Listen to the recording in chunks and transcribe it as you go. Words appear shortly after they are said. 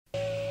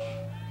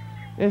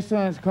This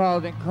one's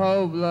called In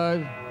Cold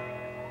Blood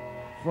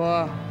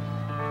for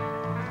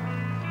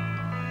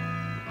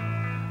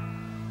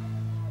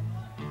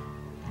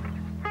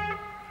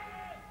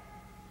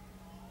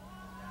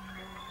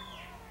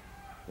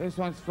this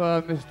one's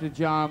for Mr.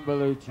 John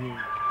Belushi.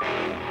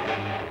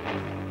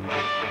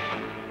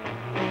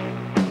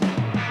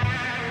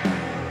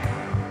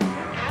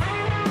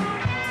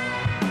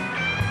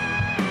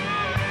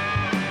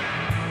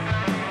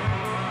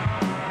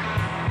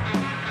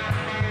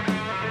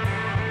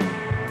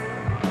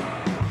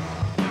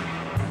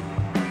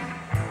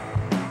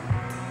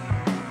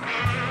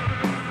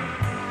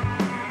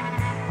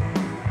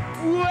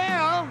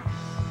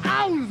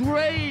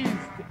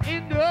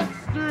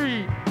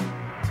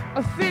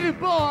 A city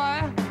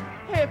boy,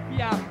 if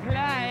you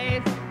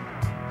please,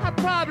 I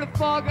probably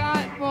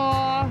forgot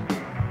more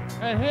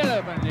than he'll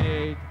ever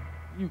need.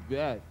 You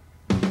bet.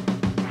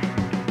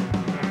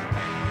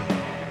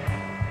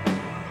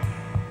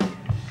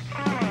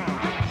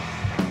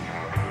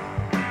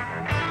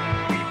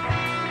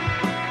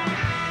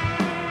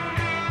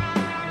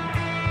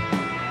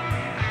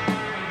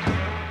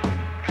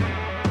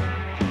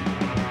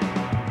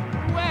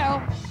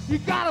 Well, you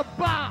got a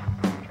bar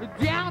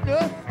down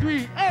the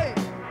street, hey.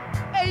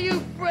 Are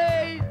you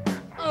afraid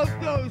of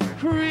those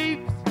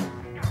creeps?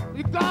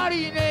 The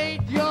guardian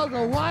angels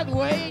are what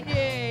we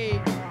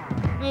need.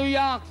 New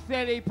York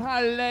City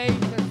police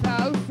are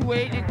so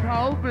sweet in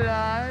cold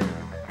blood.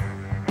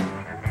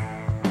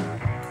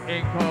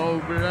 In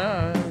cold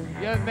blood.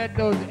 You ever met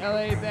those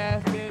LA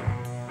bastards?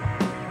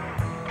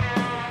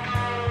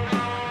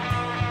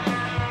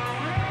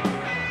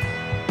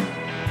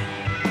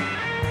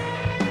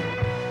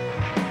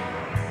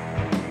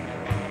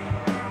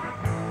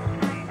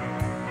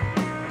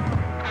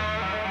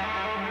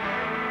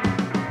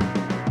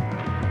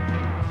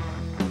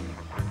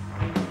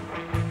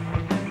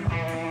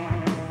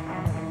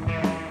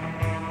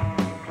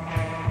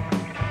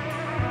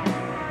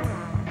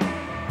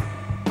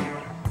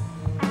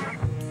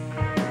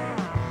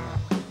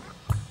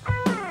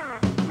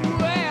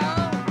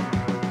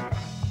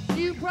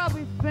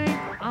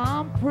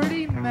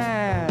 Pretty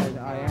mad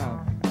I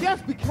am,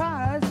 just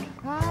because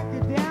I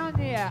get down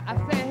there. I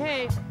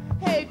say,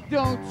 hey,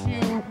 don't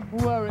you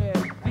worry,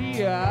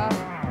 dear.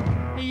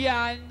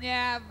 You'll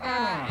never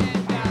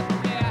end up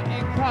there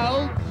in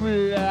cold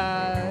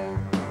blood.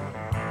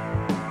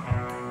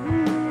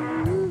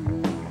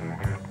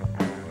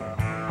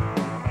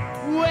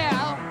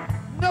 Well,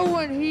 no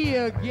one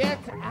here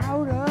gets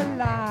out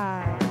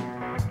alive.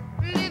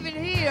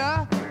 Living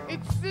here,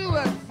 it's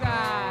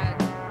suicide.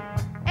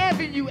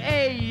 Avenue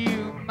A,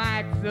 you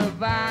might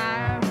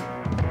survive.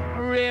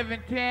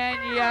 Rivington,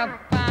 you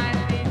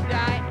finally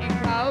die in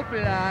cold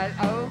blood.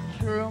 Oh,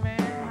 true,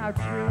 man, how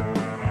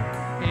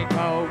true. In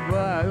cold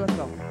blood, what's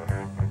up?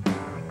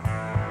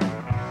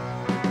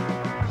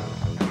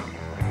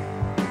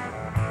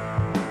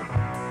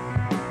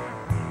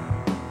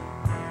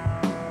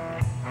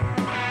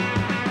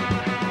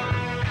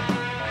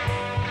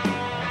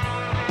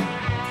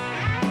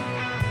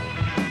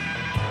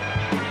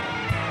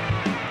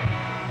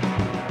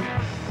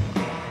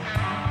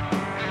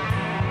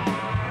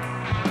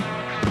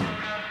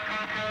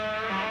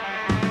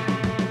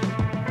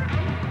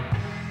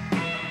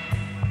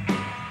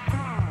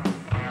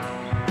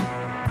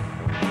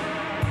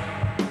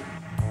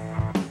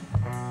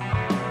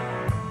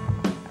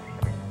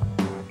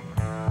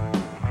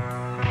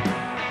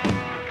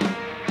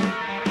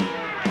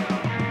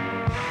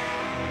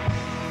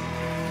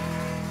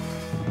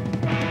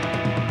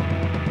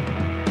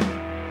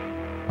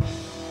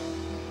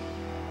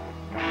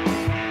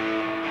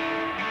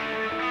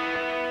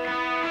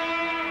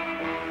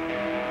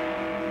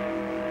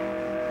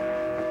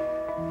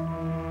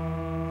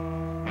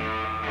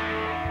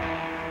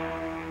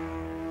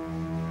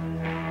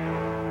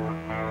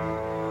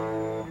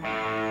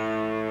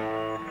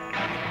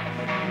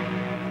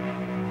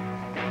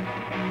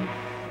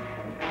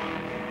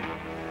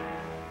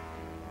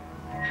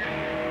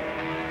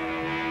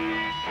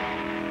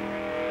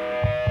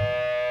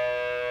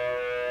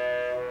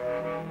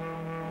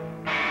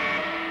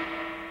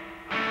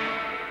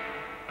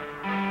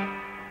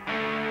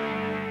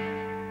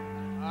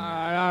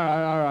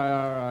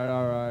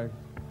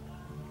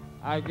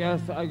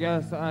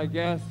 I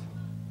guess.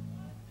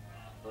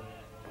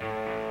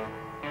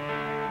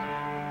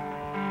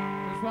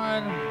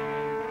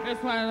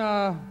 This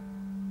one,